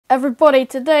Everybody,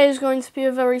 today is going to be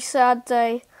a very sad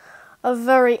day, a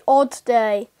very odd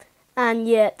day, and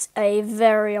yet a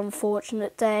very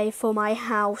unfortunate day for my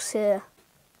house here.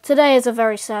 Today is a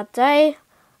very sad day.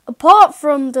 Apart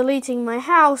from deleting my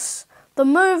house, the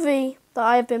movie that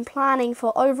I have been planning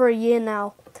for over a year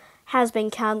now has been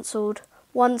cancelled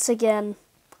once again.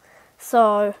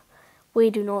 So, we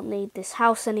do not need this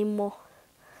house anymore.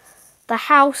 The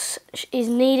house is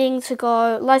needing to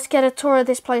go. Let's get a tour of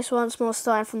this place once more,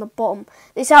 starting from the bottom.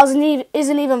 This house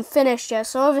isn't even finished yet.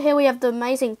 So over here we have the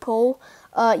amazing pool.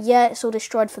 Yeah, it's all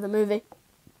destroyed for the movie.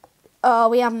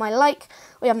 We have my lake.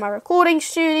 We have my recording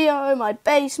studio, my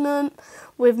basement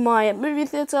with my movie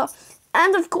theatre,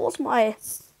 and of course my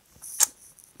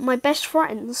best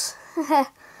friends.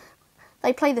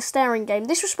 They play the staring game.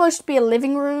 This was supposed to be a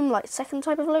living room, like second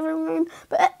type of living room,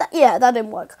 but yeah, that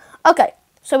didn't work. Okay.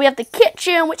 So we have the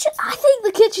kitchen, which I think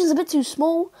the kitchen's a bit too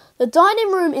small. The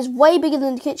dining room is way bigger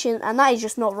than the kitchen, and that is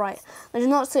just not right. That does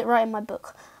not sit right in my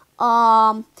book.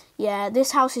 Yeah,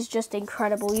 this house is just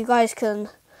incredible. You guys can,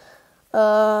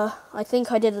 I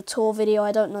think I did a tour video,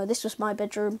 I don't know. This was my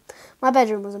bedroom. My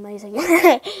bedroom was amazing.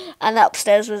 And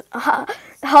upstairs was,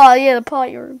 yeah, the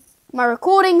party room. My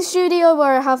recording studio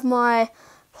where I have my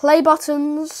play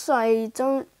buttons. I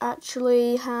don't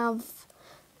actually have...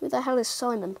 Who the hell is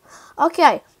Simon?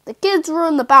 Okay, the kids'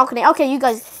 room, the balcony. Okay, you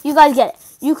guys get it.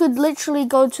 You could literally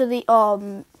go to the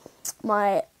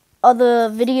my other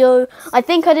video. I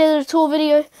think I did a tour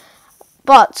video.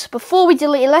 But before we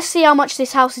delete it, let's see how much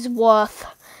this house is worth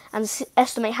and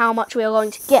estimate how much we are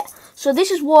going to get. So this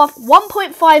is worth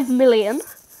 1.5 million.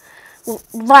 Well,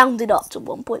 rounded up to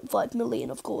 1.5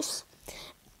 million, of course.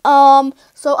 So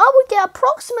I would get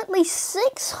approximately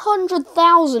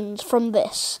 600,000 from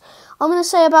this. I'm going to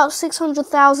say about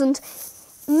 600,000,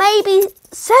 maybe 800.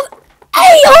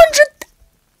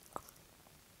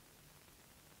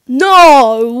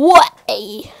 No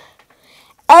way.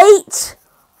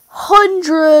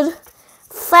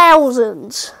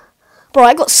 800,000. Bro,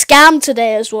 I got scammed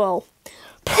today as well.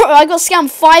 Bro, I got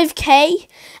scammed 5k,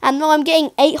 and now I'm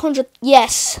getting 800.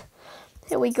 Yes.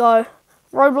 Here we go.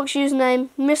 Roblox username,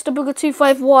 Mr.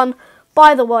 Booger251.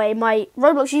 By the way, my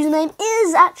Roblox username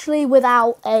is actually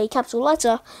without a capital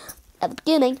letter at the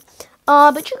beginning.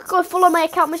 But you can go follow my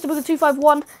account, Mr.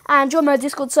 Booger251, and join my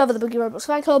Discord server, the BoogieRoblox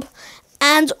Fan Club.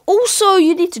 And also,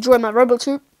 you need to join my Roblox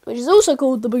group, which is also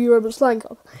called the BoogieRoblox Fan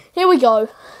Club. Here we go.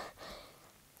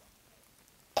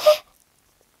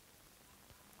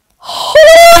 Oh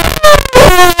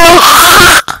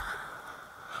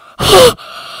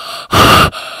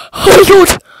my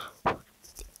god!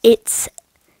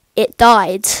 It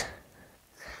died.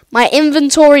 My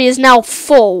inventory is now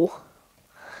full.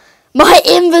 My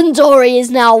inventory is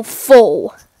now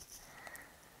full.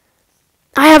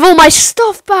 I have all my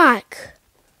stuff back.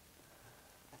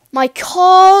 My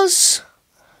cars.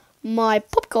 My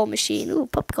popcorn machine. Ooh,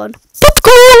 popcorn.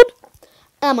 Popcorn!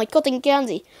 And my cotton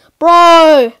candy.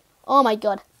 Bro! Oh my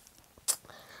god.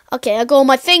 Okay, I got all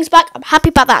my things back. I'm happy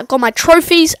about that. I got my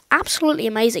trophies. Absolutely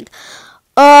amazing.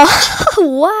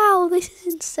 Wow, this is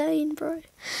insane, bro.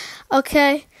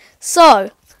 Okay, so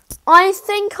I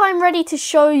think I'm ready to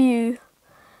show you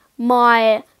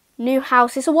my new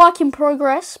house. It's a work in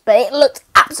progress, but it looks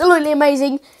absolutely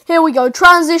amazing. Here we go,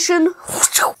 transition.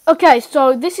 Okay,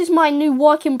 so this is my new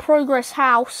work in progress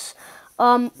house.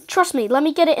 Trust me, let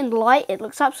me get it in light. It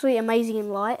looks absolutely amazing in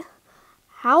light.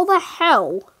 How the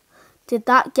hell did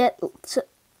that get to...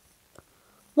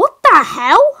 What the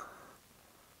hell?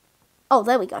 Oh,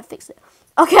 there we go, I fixed it.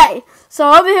 Okay,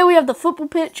 so over here we have the football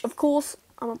pitch, of course.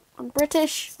 I'm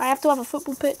British, I have to have a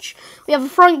football pitch. We have a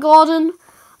front garden,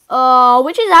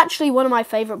 which is actually one of my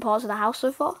favourite parts of the house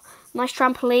so far. Nice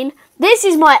trampoline. This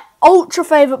is my ultra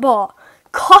favourite part.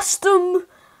 Custom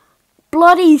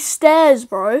bloody stairs,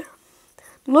 bro.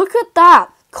 Look at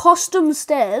that. Custom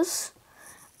stairs.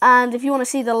 And if you want to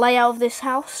see the layout of this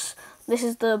house, this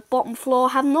is the bottom floor.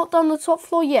 I have not done the top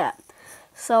floor yet.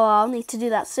 So I'll need to do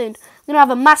that soon. I'm going to have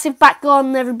a massive back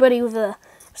garden, everybody, with a...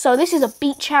 So this is a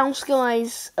beach house,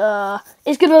 guys.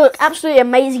 It's going to look absolutely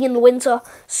amazing in the winter.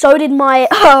 So did my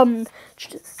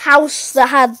house that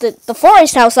had the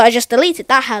forest house that I just deleted.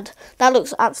 That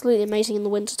looks absolutely amazing in the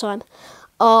winter time.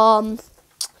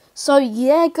 So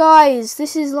yeah, guys,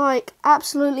 this is like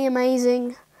absolutely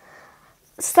amazing.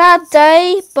 Sad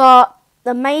day, but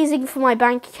amazing for my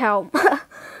bank account.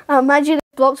 Imagine if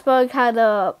Bloxburg had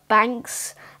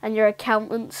banks and your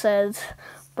accountant said,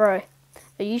 bro,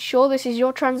 are you sure this is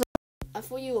your transaction? I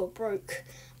thought you were broke.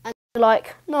 And you're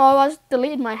like, no, I just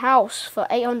deleted my house for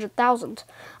 800,000.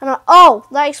 And I'm like, oh,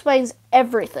 that explains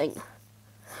everything.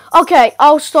 Okay,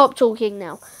 I'll stop talking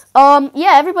now.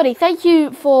 Yeah, everybody, thank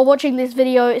you for watching this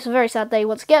video. It's a very sad day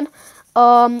once again.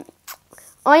 I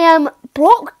am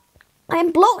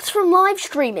blocked from live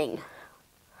streaming,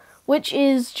 which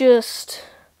is just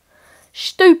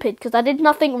stupid because I did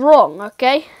nothing wrong,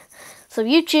 okay? So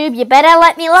YouTube, you better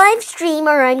let me live stream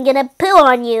or I'm gonna poo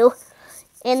on you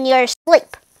in your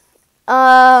sleep.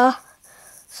 So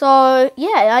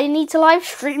yeah, I need to live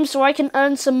stream so I can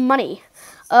earn some money.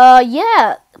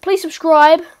 Yeah, please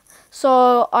subscribe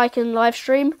so I can live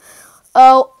stream.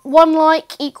 1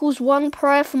 like equals 1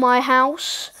 prayer for my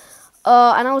house.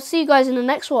 And I will see you guys in the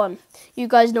next one. You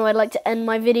guys know I'd like to end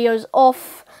my videos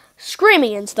off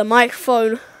screaming into the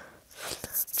microphone.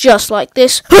 Just like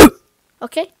this.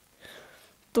 Okay?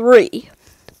 3,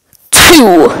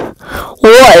 2,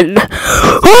 1.